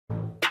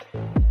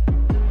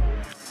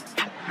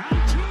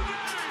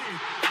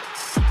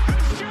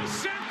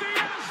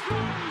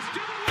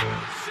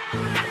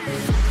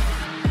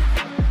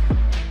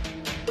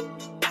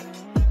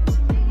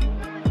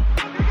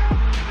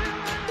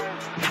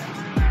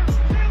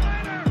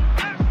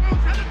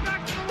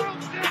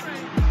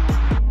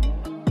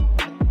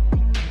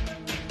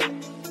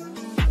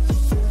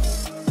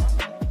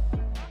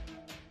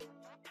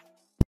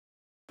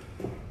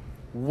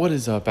What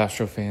is up,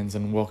 Astro fans,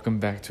 and welcome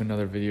back to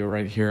another video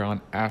right here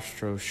on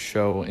Astro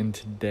Show. And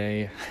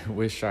today, I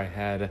wish I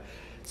had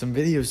some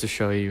videos to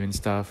show you and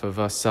stuff of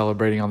us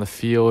celebrating on the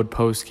field,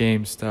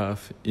 post-game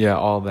stuff, yeah,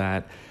 all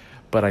that.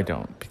 But I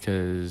don't,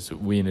 because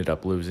we ended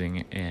up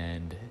losing,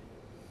 and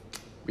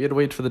we had to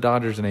wait for the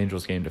Dodgers and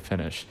Angels game to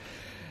finish.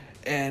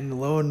 And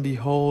lo and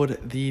behold,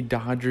 the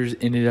Dodgers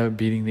ended up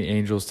beating the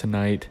Angels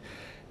tonight,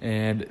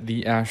 and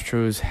the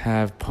Astros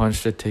have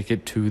punched a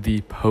ticket to the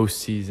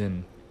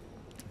postseason.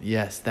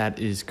 Yes, that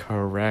is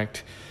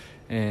correct.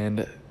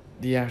 And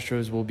the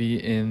Astros will be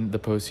in the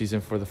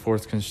postseason for the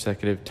fourth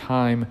consecutive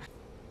time.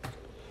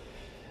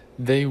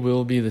 They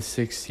will be the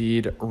sixth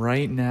seed.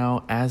 Right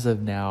now, as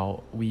of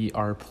now, we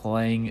are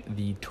playing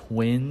the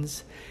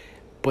Twins,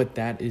 but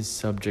that is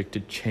subject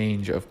to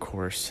change, of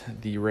course.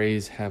 The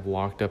Rays have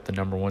locked up the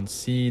number 1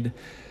 seed.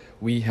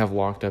 We have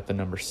locked up the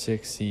number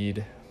 6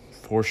 seed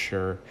for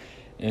sure.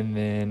 And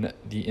then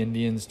the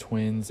Indians,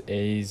 Twins,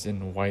 A's,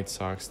 and White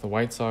Sox. The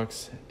White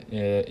Sox,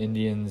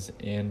 Indians,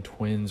 and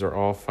Twins are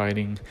all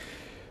fighting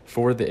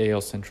for the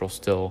AL Central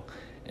still.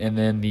 And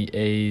then the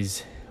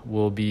A's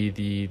will be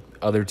the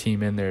other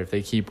team in there. If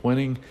they keep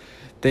winning,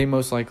 they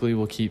most likely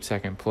will keep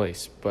second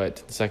place,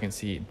 but second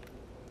seed.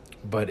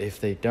 But if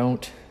they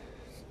don't,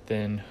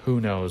 then who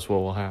knows what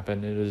will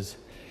happen. It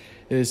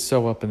is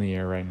so up in the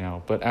air right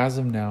now. But as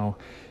of now,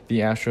 the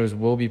Astros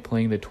will be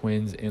playing the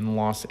Twins in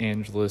Los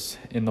Angeles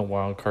in the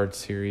wild card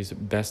series,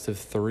 best of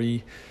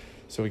 3.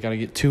 So we got to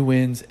get 2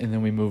 wins and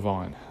then we move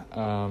on.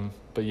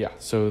 But yeah,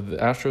 so the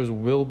Astros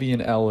will be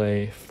in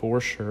LA for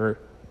sure.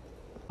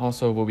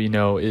 Also, what we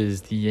know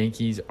is the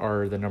Yankees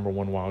are the number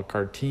 1 wild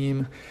card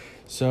team.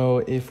 So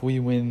if we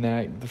win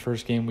the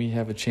first game, we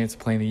have a chance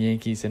of playing the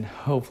Yankees and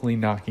hopefully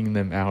knocking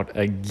them out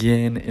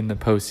again in the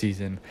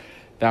postseason.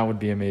 That would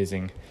be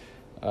amazing.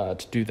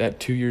 To do that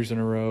 2 years in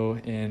a row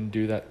and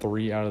do that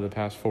 3 out of the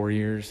past 4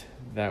 years,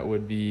 that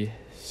would be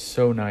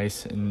so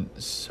nice and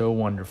so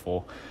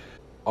wonderful.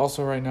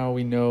 Also right now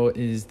we know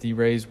is the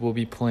Rays will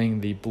be playing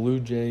the Blue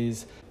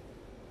Jays.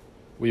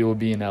 We will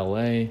be in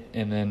LA,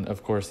 and then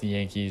of course the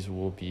Yankees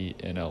will be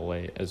in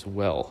LA as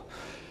well.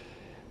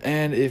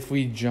 And if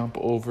we jump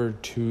over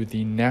to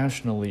the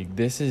National League,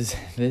 this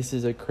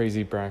is a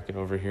crazy bracket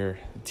over here.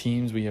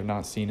 Teams we have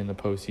not seen in the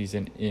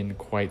postseason in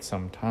quite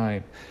some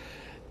time.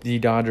 The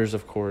Dodgers,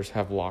 of course,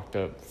 have locked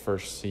up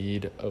first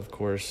seed, of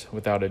course,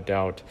 without a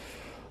doubt.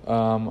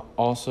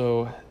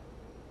 Also,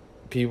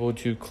 people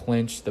to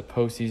clinch the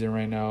postseason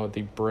right now,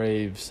 the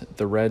Braves,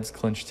 the Reds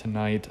clinched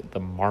tonight, the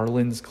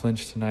Marlins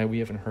clinched tonight. We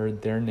haven't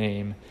heard their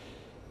name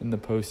in the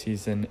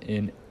postseason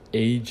in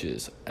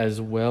ages, as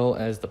well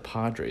as the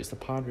Padres. The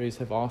Padres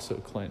have also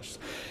clinched.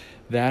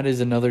 That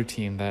is another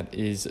team that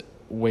is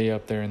way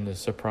up there in the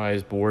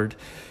surprise board.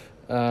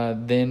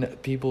 Then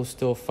people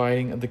still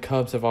fighting. The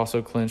Cubs have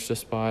also clinched a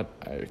spot,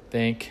 I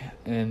think.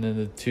 And then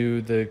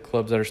the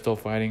clubs that are still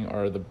fighting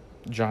are the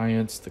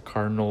Giants, the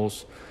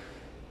Cardinals.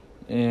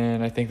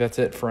 And I think that's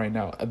it for right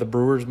now. The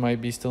Brewers might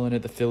be still in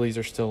it. The Phillies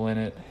are still in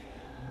it.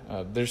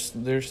 There's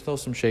still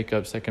some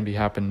shakeups that can be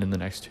happening in the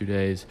next 2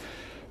 days.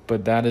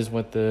 But that is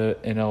what the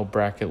NL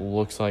bracket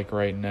looks like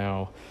right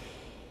now.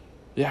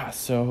 Yeah,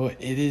 so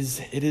it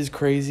is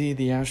crazy.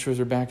 The Astros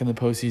are back in the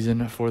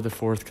postseason for the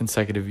 4th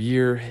consecutive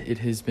year. It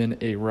has been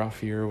a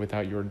rough year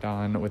without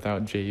Jordan,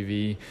 without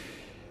JV.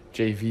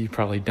 JV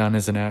probably done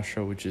as an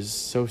Astro, which is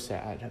so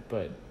sad.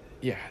 But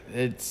yeah,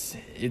 it's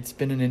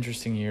been an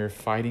interesting year,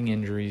 fighting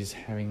injuries,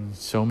 having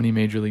so many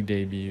major league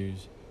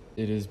debuts.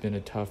 It has been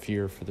a tough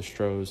year for the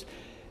Stros,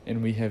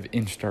 and we have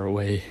inched our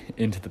way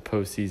into the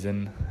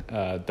postseason.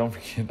 Don't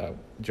forget that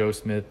Joe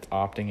Smith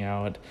opting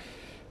out.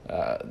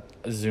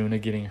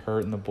 Zuna getting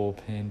hurt in the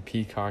bullpen,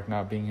 Peacock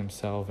not being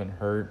himself and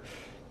hurt,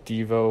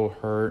 Devo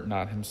hurt,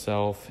 not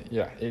himself.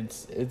 Yeah,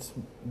 it's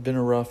been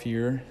a rough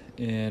year,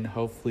 and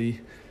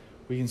hopefully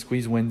we can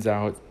squeeze wins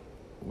out.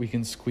 We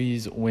can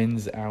squeeze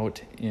wins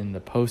out in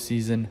the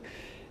postseason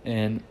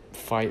and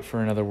fight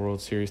for another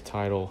World Series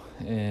title,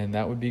 and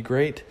that would be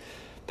great.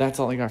 That's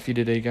all I got for you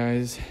today,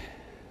 guys.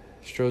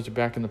 Stros are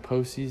back in the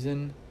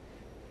postseason,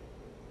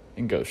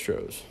 and go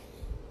Stros.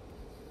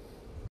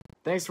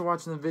 Thanks for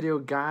watching the video,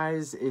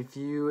 guys. If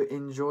you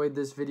enjoyed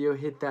this video,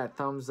 hit that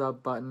thumbs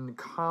up button,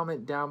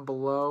 comment down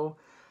below,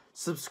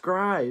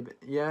 subscribe.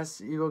 Yes,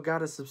 you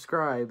gotta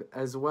subscribe,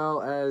 as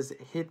well as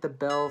hit the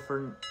bell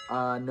for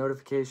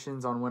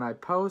notifications on when I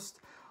post.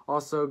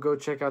 Also, go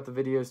check out the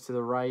videos to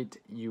the right.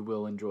 You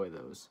will enjoy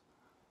those.